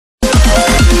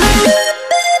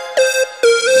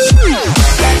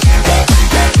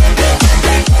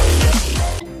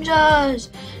guys,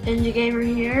 Indie Gamer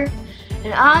here,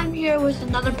 and I'm here with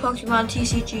another Pokemon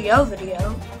TCGO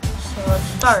video. So let's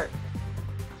start.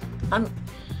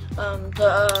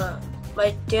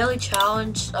 My daily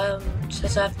challenge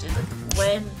says I have to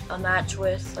win a match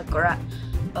with a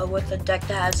deck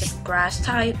that has grass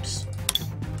types.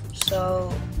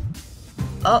 So,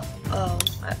 I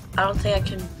don't think I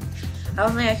can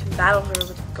battle her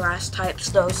with grass types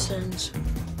though, since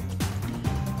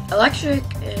electric,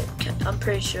 I'm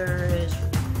pretty sure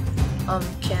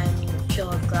can kill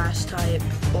a grass type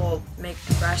or make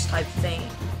the grass type faint.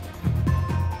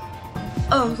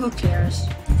 Oh, who cares?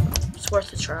 It's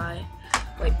worth a try.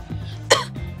 Wait.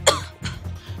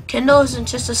 Kendall isn't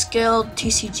just a skilled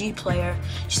TCG player.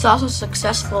 She's also a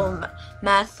successful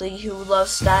mathlete who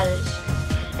loves status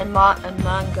and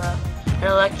manga and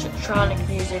electronic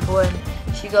music when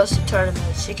she goes to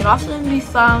tournaments. She can often be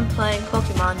found playing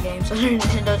Pokemon games on her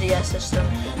Nintendo DS system,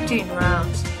 doing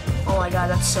rounds. Oh my god,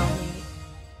 that's so neat.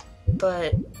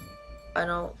 But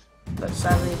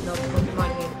sadly, no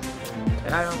Pokemon game.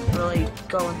 I don't really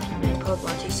go into many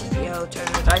Pokemon TCGO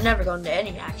tournaments. I never go into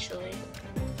any, actually.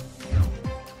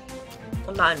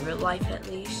 I'm not in real life, at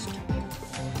least.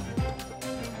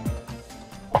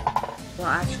 Well,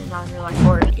 actually, not in real life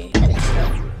or in games and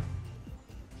stuff.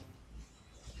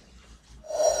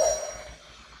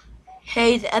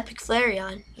 Hey, the Epic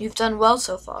Flareon. You've done well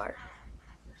so far.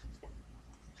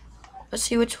 Let's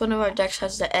see which one of our decks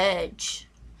has the edge.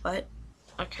 What?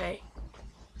 Okay.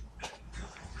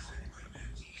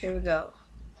 Here we go.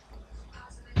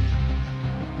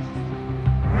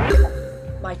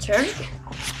 My turn.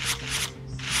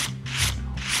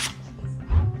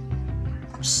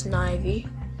 Snivy.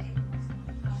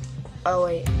 Oh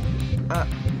wait.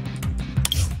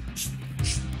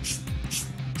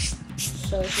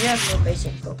 So she has no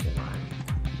basic Pokemon.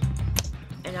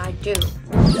 And I do.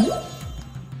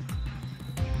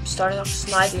 Starting off with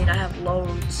Snivy and I have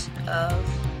loads of.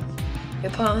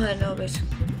 Your opponent had no basic.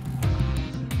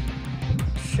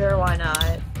 Sure, why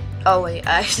not? Oh wait,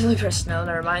 I accidentally pressed no,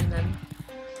 never mind then.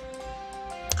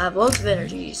 I have loads of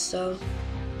energies, so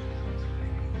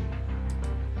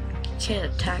can't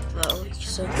attack though,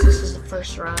 so this is the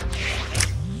first round.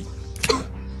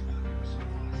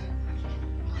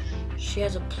 She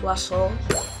has a Plusle.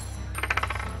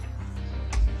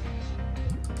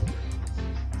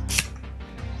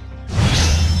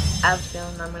 I have a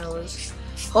feeling I'm gonna lose.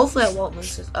 Hopefully I won't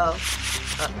lose this.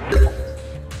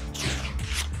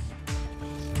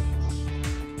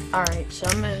 Alright, so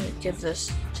I'm gonna give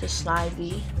this to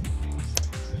Snivy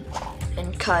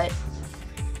and cut.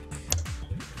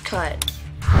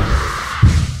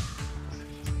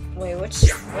 Wait, what's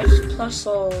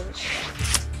Plusle's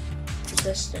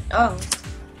resistant?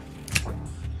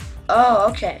 Oh,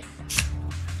 okay.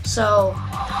 So,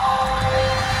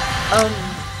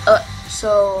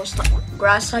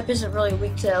 grass type isn't really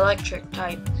weak to electric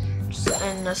type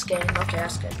in this game. Okay,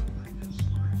 that's good.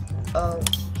 Oh.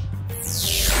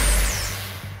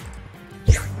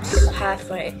 Half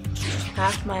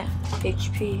my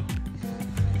HP.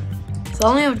 If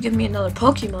only it would give me another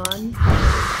Pokemon.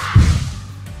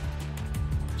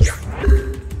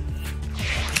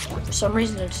 For some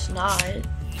reason it's not.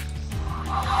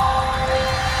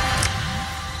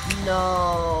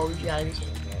 No, you gotta be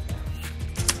kidding me right now.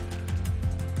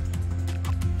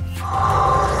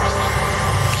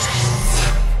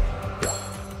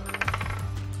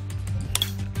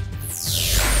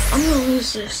 I'm gonna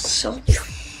lose this, so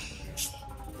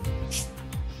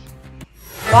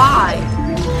why?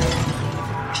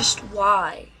 Just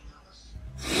why?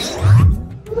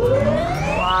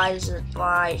 Why is it?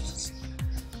 Why?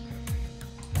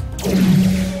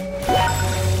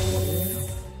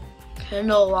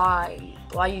 Kendall,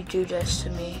 why you do this to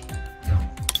me?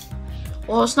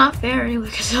 Well, it's not fair anyway,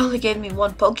 because it only gave me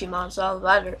one Pokemon, so I was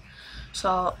better.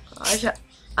 So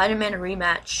I demand a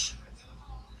rematch.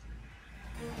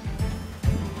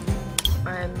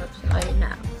 I'm gonna play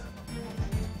now.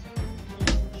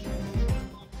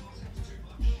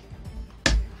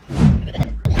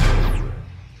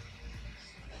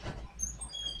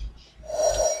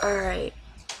 Alright.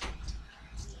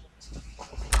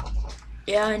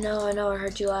 Yeah, I know, I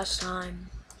heard you last time.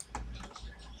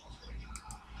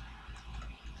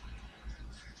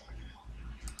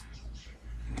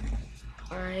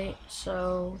 Alright,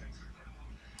 so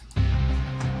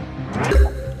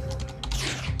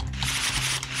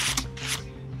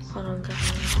hold on,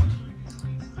 guys.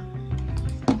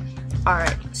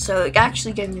 Alright, so it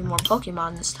actually gave me more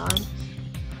Pokemon this time.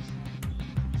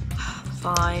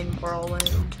 Fine,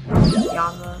 Whirlwind,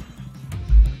 Yama.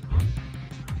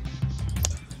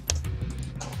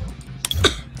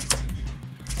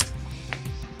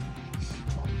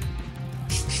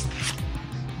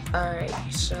 Alright,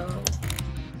 so.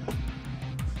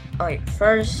 Alright,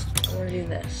 first, I'm gonna do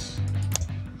this.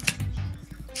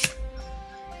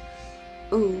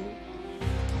 Ooh.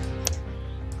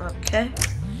 Okay.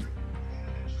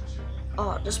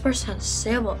 Oh, this person has a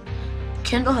sable.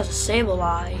 Kendall has a sable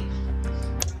eye.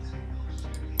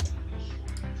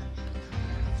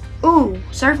 Ooh,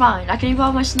 Surfine. I can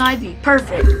evolve my Snivy.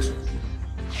 Perfect.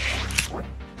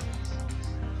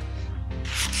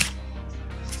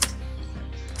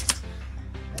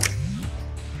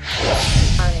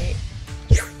 Alright.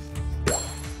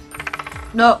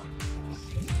 No.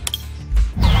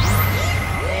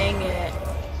 Dang it.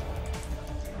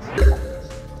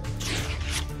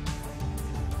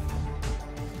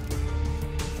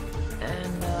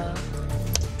 And,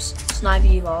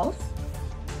 Snivy evolve.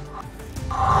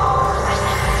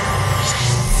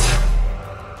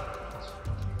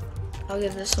 I'll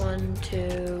give this one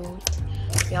to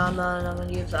Yama, and I'm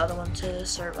gonna give the other one to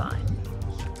Servine.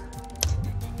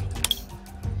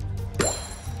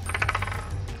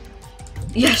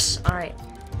 Yes! Alright.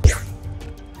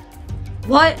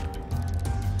 What?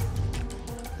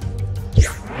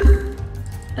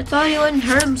 I thought he wouldn't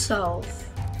hurt himself.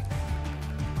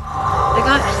 The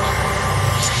guy.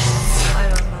 I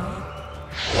don't know.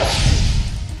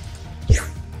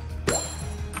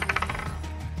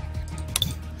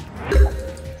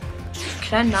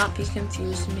 Can I not be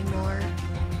confused anymore?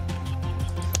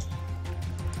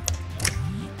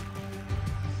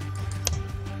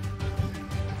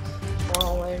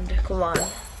 Whirlwind, come on.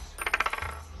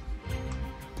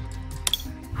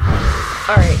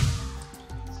 Alright.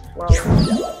 Whirlwind.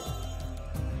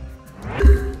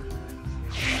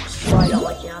 This is why I don't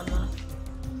like Yanma.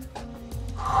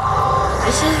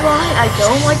 This is why I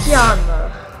don't like Yanma.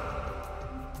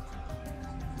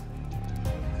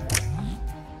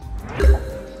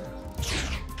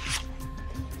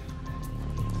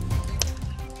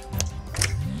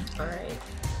 Alright.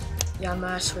 Yanma,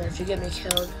 I swear, if you get me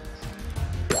killed.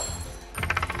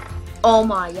 Oh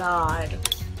my god.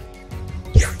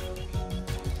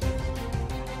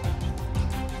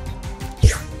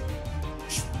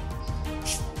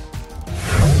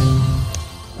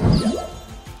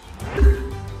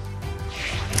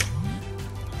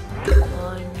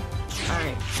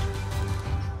 Alright.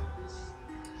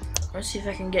 Let's see if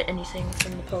I can get anything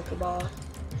from the Pokeball.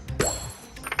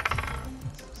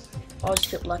 I'll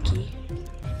just get lucky.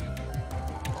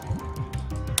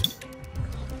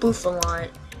 Bouffalant.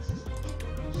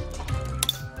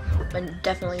 I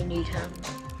definitely need him.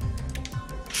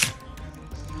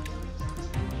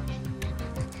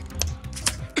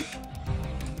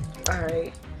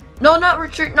 Alright. No, not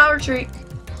retreat, not retreat.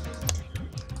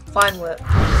 Fine whip.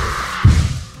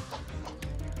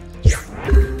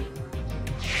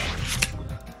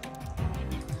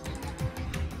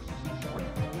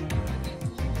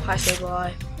 High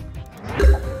Sableye.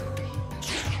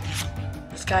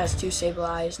 This guy has 2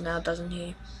 Sableyes now, doesn't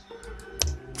he?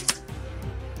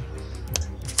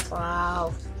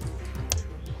 Wow.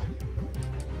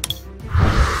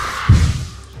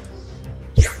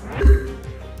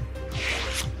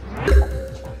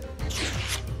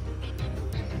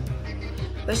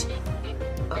 Where's,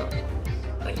 oh,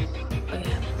 wait, oh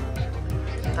yeah.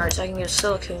 Alright, so I can get a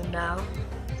Silicoon now.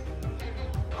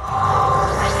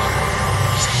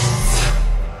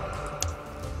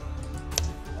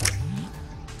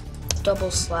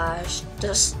 Double slash.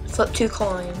 Just flip 2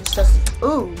 coins. Just,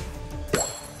 ooh.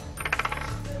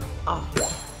 Oh.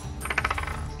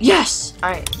 Yes!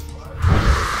 Alright.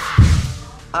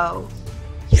 Oh.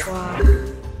 Wow.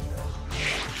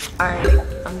 Alright.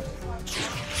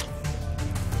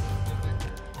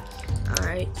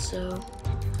 Alright, so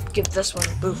give this one a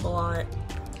Bouffalant.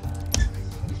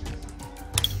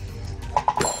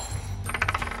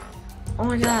 Oh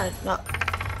my god. No.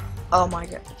 Oh my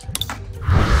god.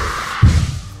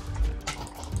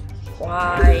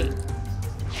 Why?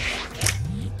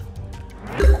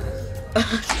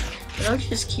 I don't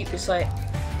just keep this like,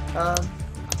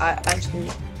 I actually,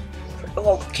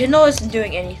 well, Kindle isn't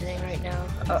doing anything right now.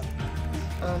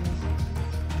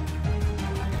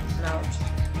 No,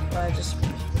 I just,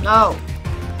 no.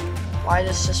 Why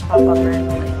does this pop up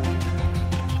randomly?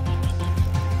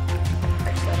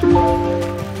 Actually,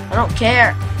 I don't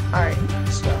care. Alright,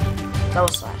 let's go.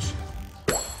 Double slash.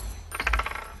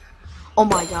 Oh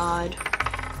my god.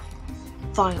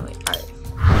 Finally, alright.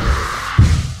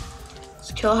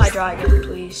 Let's kill Hydreigon,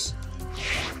 please.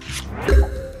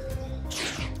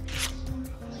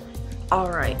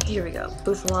 Alright, here we go.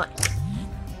 Bouffalant.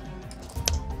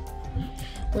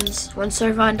 When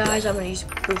Servine dies, I'm gonna use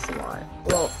Bouffalant.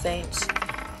 Well, it faints.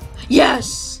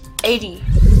 Yes! 80.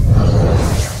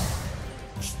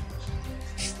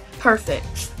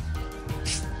 Perfect.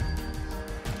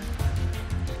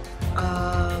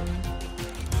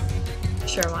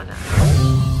 Sure, why not?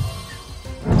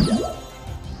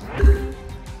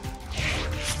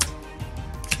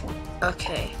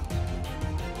 Okay.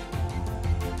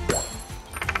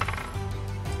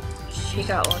 She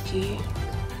got lucky.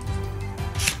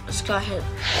 This guy hit.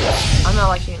 I'm not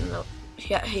liking him though.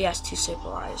 He has to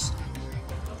stabilize.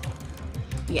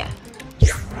 Yeah.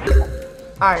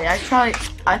 Alright,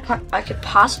 I could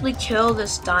possibly kill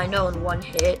this dino in one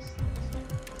hit.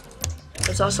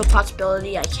 There's also a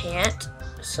possibility I can't.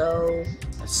 So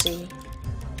let's see.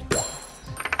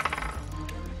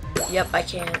 Yep, I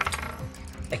can't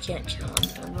kill him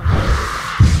in one hit,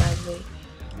 sadly.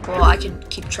 Well, I can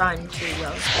keep trying to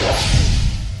though.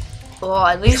 Well,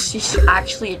 at least she's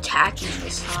actually attacking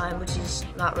this time, which is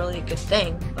not really a good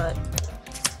thing, but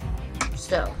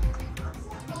still.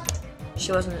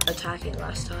 She wasn't attacking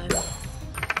last time.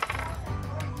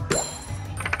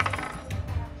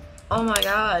 Oh my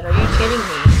god, are you kidding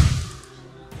me?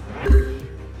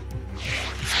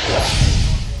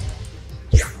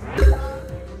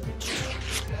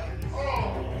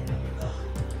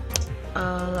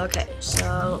 Okay,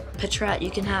 so pitch rat, you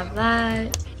can have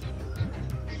that.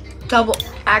 Double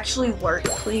actually work,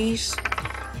 please.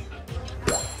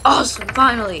 Awesome,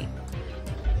 finally.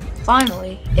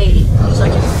 Finally, 80. So I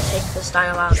can take this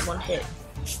dino out in one hit.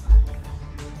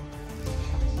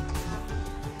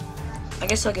 I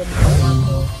guess I'll get another one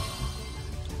pull.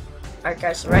 Alright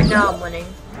guys, so right now I'm winning.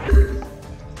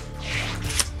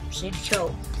 Just need to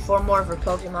kill 4 more of her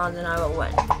Pokemon, then I will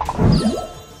win.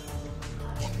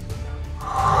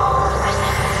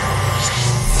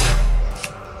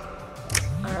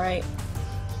 Alright.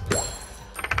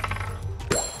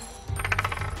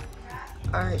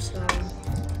 Alright, so I'm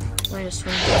gonna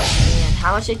swing this in.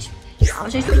 How much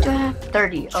HP do I have?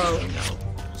 30. Oh no.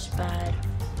 It's bad.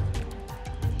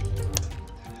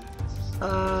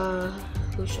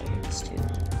 Who should I give this to?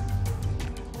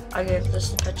 I give this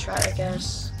to Petrat, I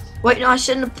guess. Wait, no, I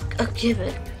shouldn't have given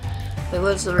it. Wait,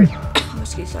 what's the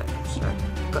excuse me, sorry.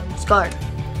 Scarred.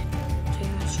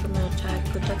 Take this from an attack,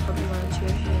 put that Pokemon into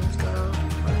your hands, go.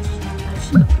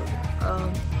 I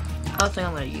don't think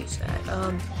I'm gonna use that.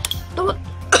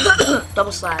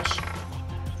 Double slash.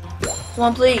 Come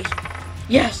on, please.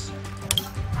 Yes.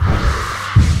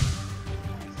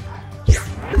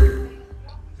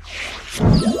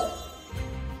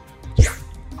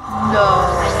 No.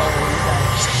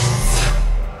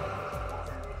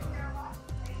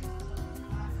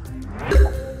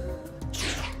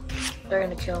 They're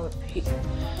gonna kill me.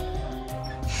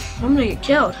 I'm gonna get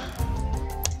killed.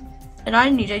 And I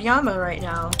need a Yama right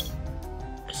now.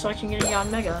 So I can get a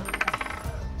Yanmega.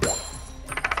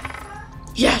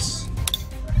 Yes!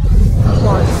 Come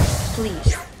on,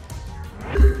 please.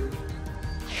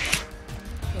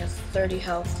 He has 30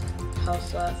 health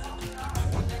left.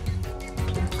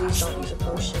 Please don't use a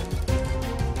potion.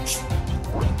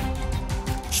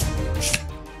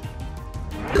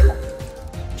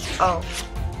 Oh.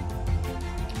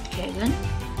 Okay then.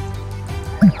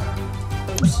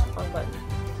 Oops, wrong button.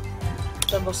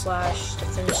 Double slash to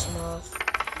finish him off.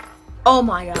 Oh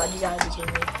my god, you gotta be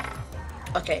kidding me.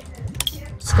 Okay.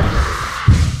 Let's go.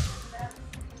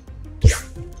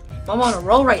 I'm on a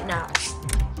roll right now.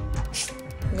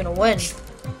 I'm gonna win.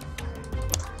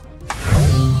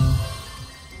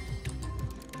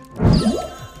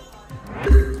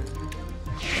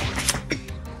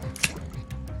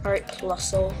 Alright,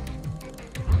 Plusle.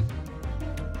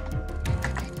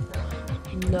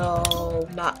 No,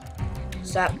 not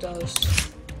Zapdos.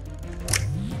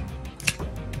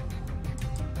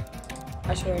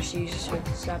 I swear she uses her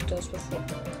Zapdos before.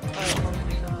 Oh my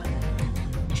god.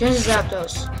 She has a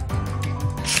Zapdos.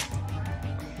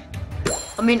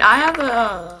 I mean, I have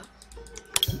a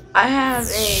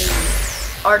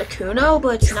Articuno,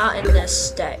 but it's not in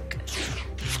this deck.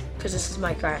 Because this is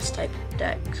my grass type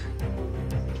deck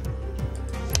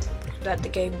that the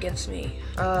game gives me.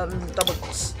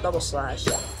 Double slash.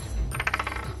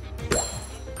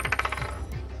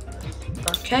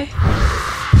 Okay.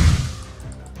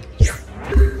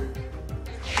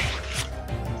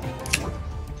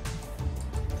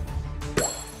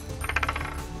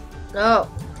 No.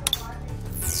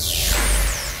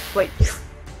 Wait.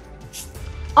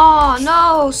 Oh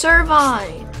no,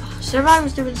 Servine. Servine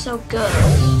was doing so good.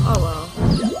 Oh well.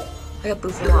 I got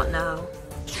Buffalant now.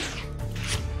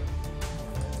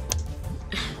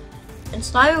 And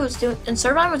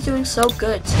Servine was doing so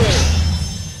good too.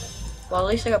 Well, at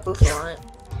least I got Buffalant.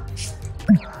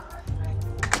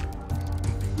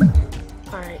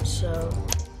 Alright, so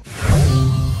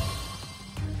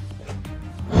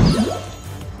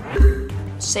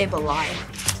Sableye.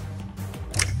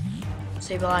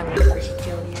 Sableye, I'm gonna freaking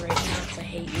kill you right now because I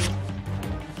hate you.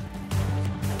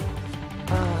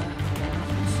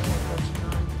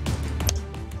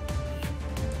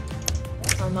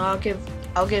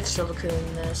 I'll give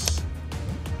Silicune this.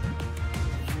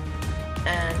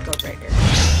 And go Breaker.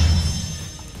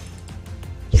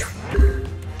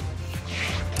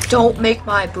 Don't make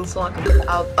my Bouffalant complete.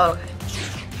 Oh, okay.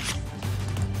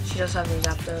 She does have these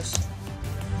Zapdos.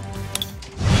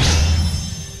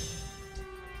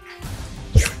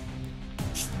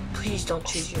 Please don't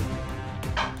choose you.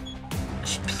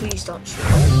 Please don't choose.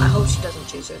 I hope she doesn't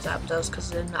choose her Zapdos,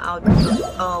 because then I'll.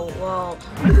 Oh well,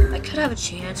 I could have a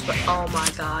chance, but oh my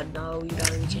God, no! You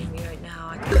gotta be kidding me right now.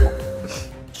 I could.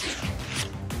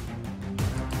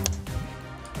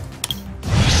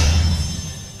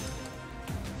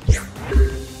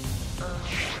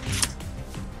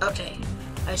 Okay,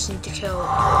 I just need to kill.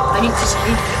 I need to get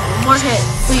one more hit,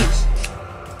 please.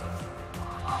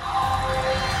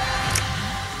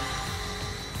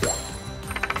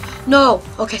 No!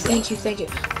 Okay, thank you.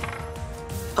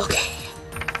 Okay.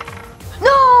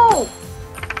 No!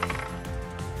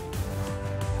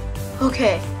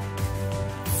 Okay.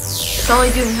 It's only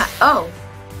doing oh.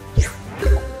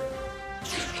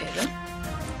 Okay then.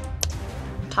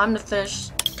 Time to finish.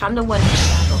 Time to win this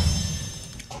battle.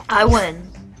 I win.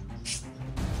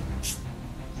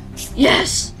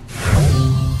 Yes!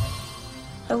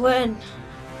 I win.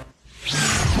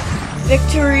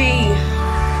 Victory!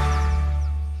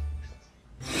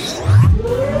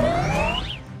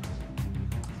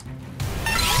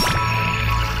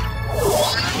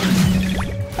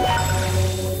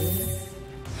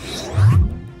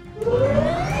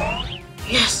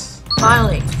 Yes!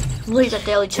 Finally, complete the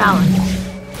daily challenge.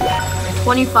 And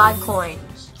 25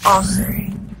 coins.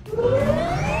 Awesome.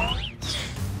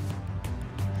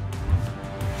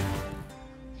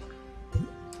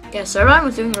 Yeah, so everyone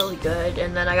was doing really good,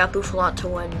 and then I got Bouffalant to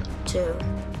win too.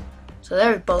 So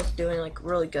they're both doing like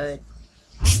really good.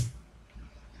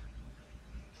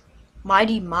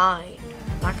 Mighty Mine.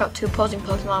 Knock out 2 opposing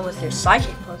Pokemon with your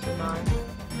Psychic Pokemon.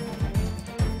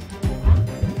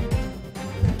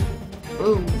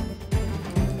 Ooh.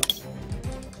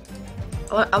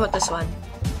 I want this one,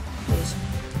 please.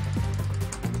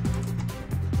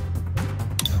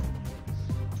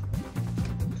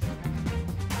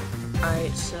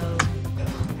 Alright, so...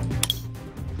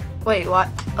 Wait, what?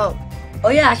 Oh. Oh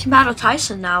yeah, I can battle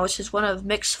Tyson now, which is one of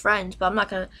Mick's friends, but I'm not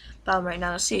gonna battle him right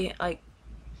now. Let's see, like...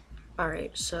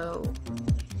 Alright, so...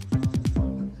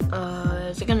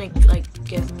 is it gonna, like,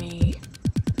 give me...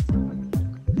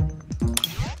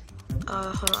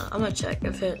 hold on, I'm gonna check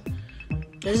if it...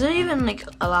 Does it even, like,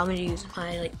 allow me to use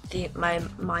my, like,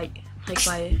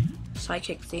 my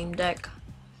Psychic theme deck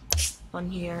on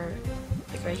here,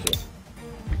 like, right here?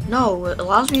 No, it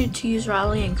allows me to use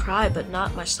Rally and Cry, but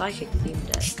not my Psychic theme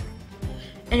deck.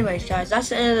 Anyways, guys, that's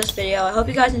the end of this video. I hope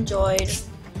you guys enjoyed.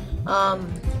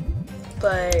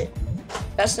 But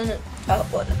that's the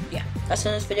that's the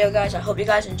end of this video, guys. I hope you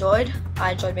guys enjoyed.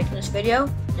 I enjoyed making this video.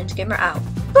 Ninja Gamer out.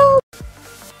 Boop!